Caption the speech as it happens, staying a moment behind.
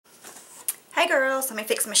Hey girls, let me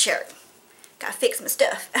fix my shirt. Gotta fix my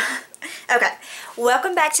stuff. Okay,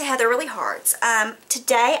 welcome back to Heather Really Hearts.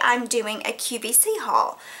 Today I'm doing a QVC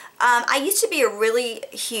haul. I used to be a really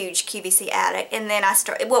huge QVC addict, and then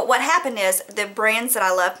what happened is the brands that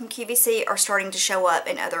I love from QVC are starting to show up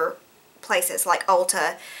in other places like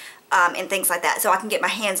Ulta and things like that, so I can get my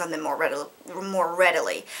hands on them more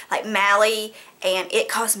readily. Like Mally and It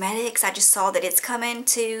Cosmetics, I just saw that it's coming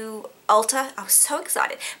to Ulta. I was so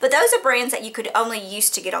excited. But those are brands that you could only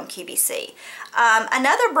used to get on QVC.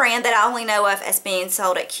 Another brand that I only know of as being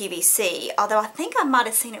sold at QVC, although I think I might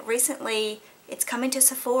have seen it recently, it's coming to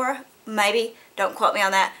Sephora, maybe. Don't quote me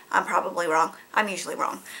on that. I'm probably wrong. I'm usually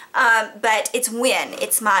wrong. But it's Win.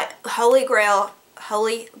 It's my holy grail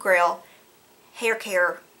hair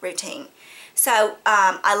care routine. So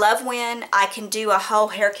I love Win. I can do a whole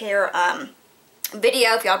hair care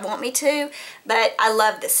video if y'all want me to, but I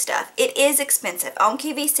love this stuff. It is expensive. On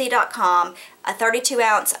QVC.com, a 32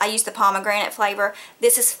 ounce, I use the pomegranate flavor.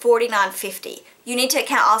 This is $49.50. You need to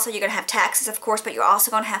account also you're going to have taxes, of course, but you're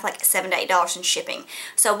also going to have like $7 to $8 in shipping.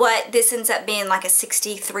 So what this ends up being like a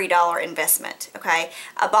 $63 investment, okay?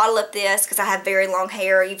 A bottle of this, because I have very long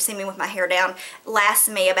hair, you've seen me with my hair down, lasts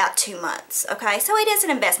me about 2 months, okay? So it is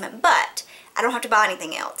an investment, but I don't have to buy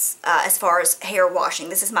anything else as far as hair washing.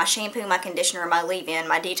 This is my shampoo, my conditioner, my leave-in,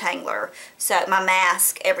 my detangler, so my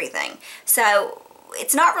mask, everything. So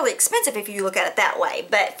it's not really expensive if you look at it that way,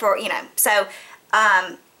 but for, you know, so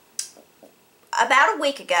about a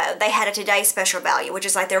week ago, they had a Today Special Value, which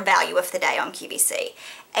is like their value of the day on QVC.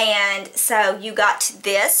 And so you got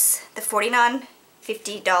this, the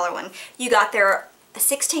 $49.50 one. You got their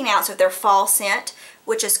 16 ounce of their fall scent,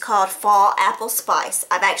 which is called Fall Apple Spice.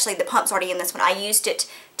 The pump's already in this one. I used it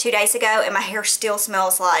 2 days ago, and my hair still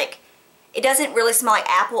smells like, it doesn't really smell like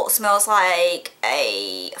apple. It smells like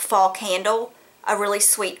a fall candle, a really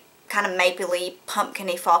sweet kind of mapley,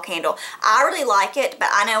 pumpkin-y fall candle. I really like it, but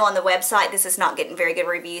I know on the website this is not getting very good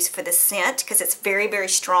reviews for the scent because it's very, very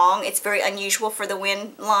strong. It's very unusual for the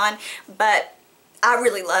Win line, but I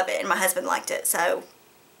really love it, and my husband liked it, so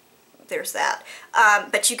there's that.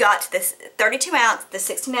 But you got this 32 ounce, the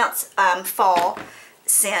 16 ounce fall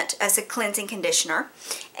scent as a cleansing conditioner,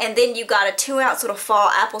 and then you got a 2 ounce little fall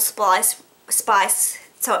apple spice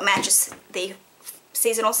so it matches the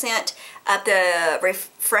seasonal scent of the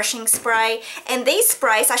refreshing spray. And these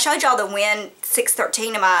sprays, I showed y'all the Win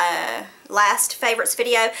 613 in my last favorites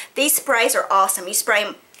video. These sprays are awesome. You spray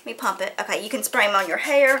them, let me pump it. Okay, you can spray them on your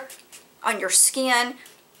hair, on your skin.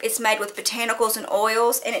 It's made with botanicals and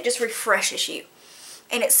oils, and it just refreshes you.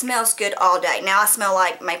 And it smells good all day. Now I smell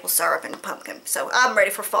like maple syrup and pumpkin, so I'm ready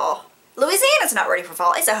for fall. Louisiana's not ready for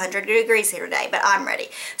fall. It's 100 degrees here today, but I'm ready.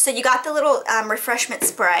 So you got the little refreshment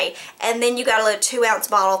spray, and then you got a little 2 ounce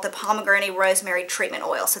bottle of the Pomegranate Rosemary treatment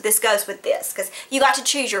oil. So this goes with this, because you got to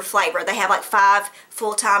choose your flavor. They have like 5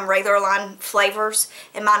 full-time regular line flavors,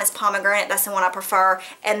 and mine is pomegranate. That's the one I prefer.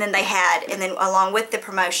 And then along with the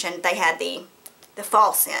promotion, they had the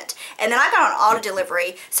fall scent. And then I got on auto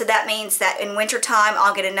delivery, so that means that in winter time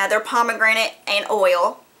I'll get another pomegranate and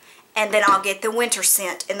oil, and then I'll get the winter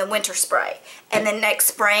scent and the winter spray. And then next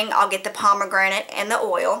spring I'll get the pomegranate and the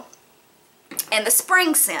oil and the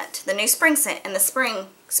spring scent, the new spring scent and the spring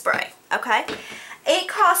spray, okay? It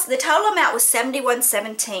cost, the total amount was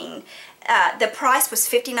 $71.17. The price was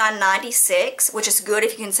 $59.96, which is good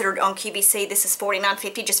if you consider it on QVC. This is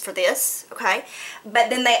 $49.50 just for this, okay?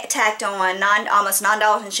 But then they tacked on almost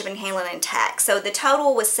 $9 in shipping, handling, and tax. So the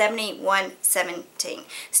total was $71.17.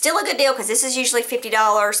 Still a good deal because this is usually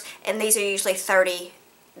 $50 and these are usually $30.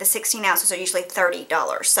 The 16 ounces are usually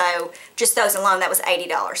 $30. So just those alone, that was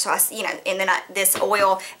 $80. So and then this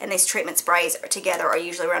oil and these treatment sprays together are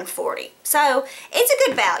usually around $40. So it's a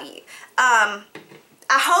good value.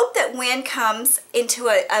 I hope that Win comes into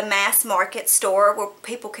a mass market store where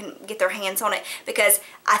people can get their hands on it, because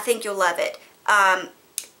I think you'll love it.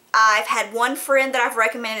 I've had one friend that I've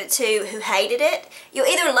recommended it to who hated it. You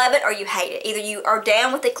either love it or you hate it. Either you are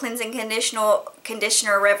down with the cleansing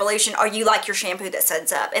conditioner revolution, or you like your shampoo that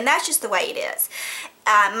suds up. And that's just the way it is.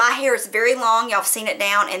 My hair is very long. Y'all have seen it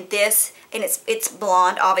down, and it's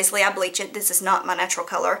blonde. Obviously, I bleach it. This is not my natural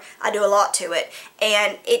color. I do a lot to it,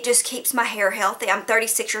 and it just keeps my hair healthy. I'm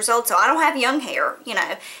 36 years old, so I don't have young hair, you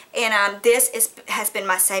know. And this has been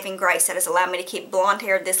my saving grace that has allowed me to keep blonde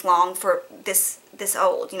hair this long for this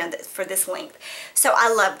old, you know, for this length. So I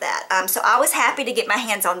love that. So I was happy to get my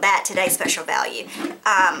hands on that Today's Special Value.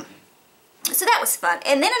 So that was fun.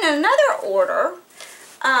 And then in another order,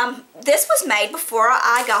 this was made before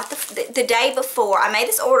I got the day before. I made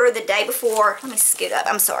this order the day before. Let me scoot up.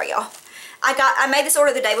 I'm sorry, y'all. I made this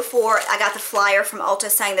order the day before. I got the flyer from Ulta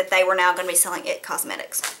saying that they were now going to be selling It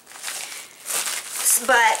Cosmetics.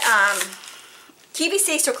 But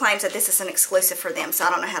QVC still claims that this is an exclusive for them, so I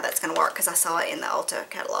don't know how that's going to work because I saw it in the Ulta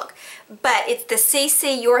catalog. But it's the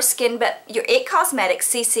CC Your Skin But Your It Cosmetics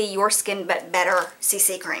CC Your Skin But Better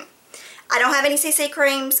CC cream. I don't have any CC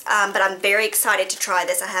creams, but I'm very excited to try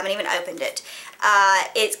this. I haven't even opened it.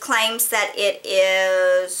 It claims that it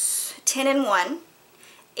is 10 in 1.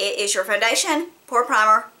 It is your foundation, pore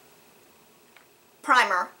primer,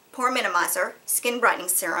 pore minimizer, skin brightening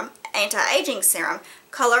serum, anti-aging serum,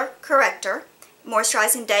 color corrector,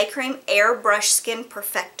 moisturizing day cream, airbrush skin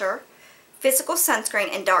perfector, physical sunscreen,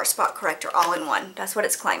 and dark spot corrector all in one. That's what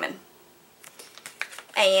it's claiming.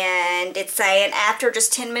 And it's saying after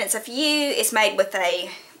just 10 minutes of use, it's made with a,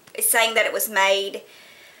 it's saying that it was made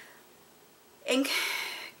in,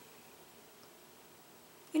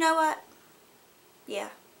 you know what? Yeah.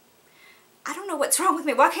 I don't know what's wrong with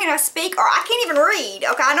me. Why can't I speak? Or I can't even read.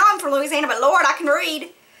 Okay, I know I'm from Louisiana, but Lord, I can read.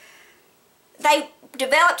 They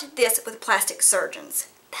developed this with plastic surgeons.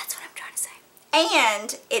 That's what I'm trying to say.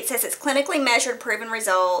 And it says it's clinically measured, proven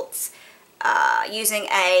results using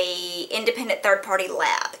a independent third-party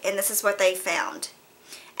lab. And this is what they found.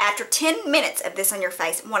 After 10 minutes of this on your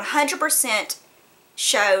face, 100%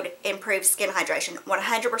 showed improved skin hydration.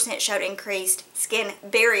 100% showed increased skin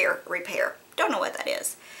barrier repair. Don't know what that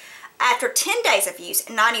is. After 10 days of use,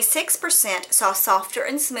 96% saw softer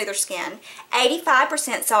and smoother skin,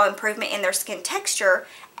 85% saw improvement in their skin texture,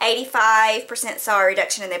 85% saw a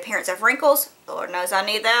reduction in the appearance of wrinkles, Lord knows I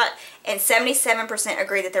need that, and 77%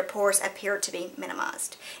 agree that their pores appeared to be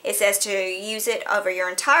minimized. It says to use it over your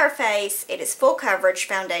entire face. It is full coverage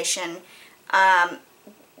foundation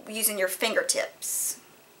using your fingertips.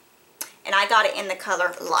 And I got it in the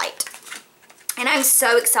color light. And I'm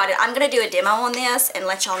so excited. I'm going to do a demo on this and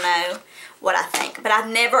let y'all know what I think. But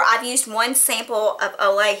I've used one sample of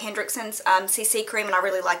Ole Hendrickson's CC cream and I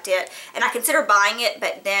really liked it. And I consider buying it,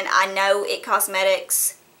 but then I know It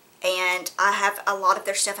Cosmetics and I have a lot of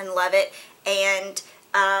their stuff and love it. And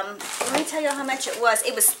let me tell you how much it was.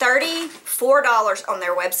 It was $34 on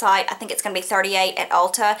their website. I think it's going to be $38 at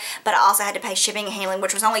Ulta, but I also had to pay shipping and handling,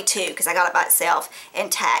 which was only $2 because I got it by itself, and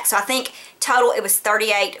tax. So I think total it was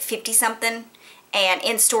 $38.50 something. And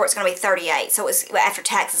in store it's going to be $38, so it was, after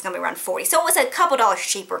tax it's going to be around $40. So it was a couple dollars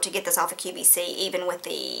cheaper to get this off of QVC, even with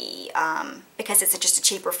the because it's just a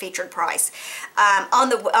cheaper featured price. I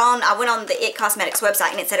went on the It Cosmetics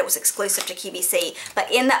website and it said it was exclusive to QVC,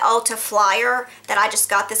 but in the Ulta flyer that I just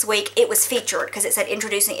got this week, it was featured because it said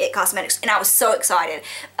introducing It Cosmetics, and I was so excited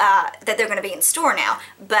that they're going to be in store now.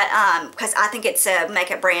 But because I think it's a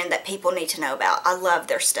makeup brand that people need to know about. I love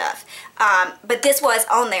their stuff. But this was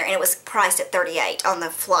on there and it was priced at $38 on the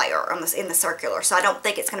flyer in the circular, so I don't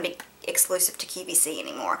think it's going to be exclusive to QVC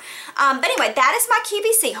anymore. But anyway, that is my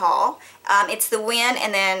QVC haul. It's the Win,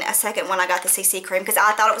 and then a second one I got the CC cream because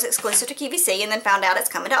I thought it was exclusive to QVC and then found out it's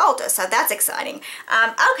coming to Ulta, so that's exciting.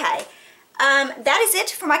 Okay. That is it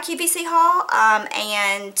for my QVC haul,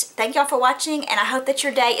 and thank y'all for watching, and I hope that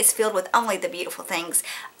your day is filled with only the beautiful things.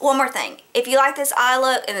 One more thing, if you like this eye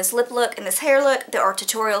look and this lip look and this hair look, there are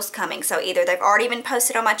tutorials coming, so either they've already been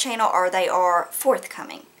posted on my channel or they are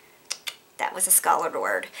forthcoming. That was a scholared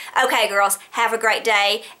word. Okay, girls, have a great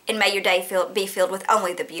day, and may your day be filled with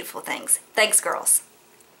only the beautiful things. Thanks, girls.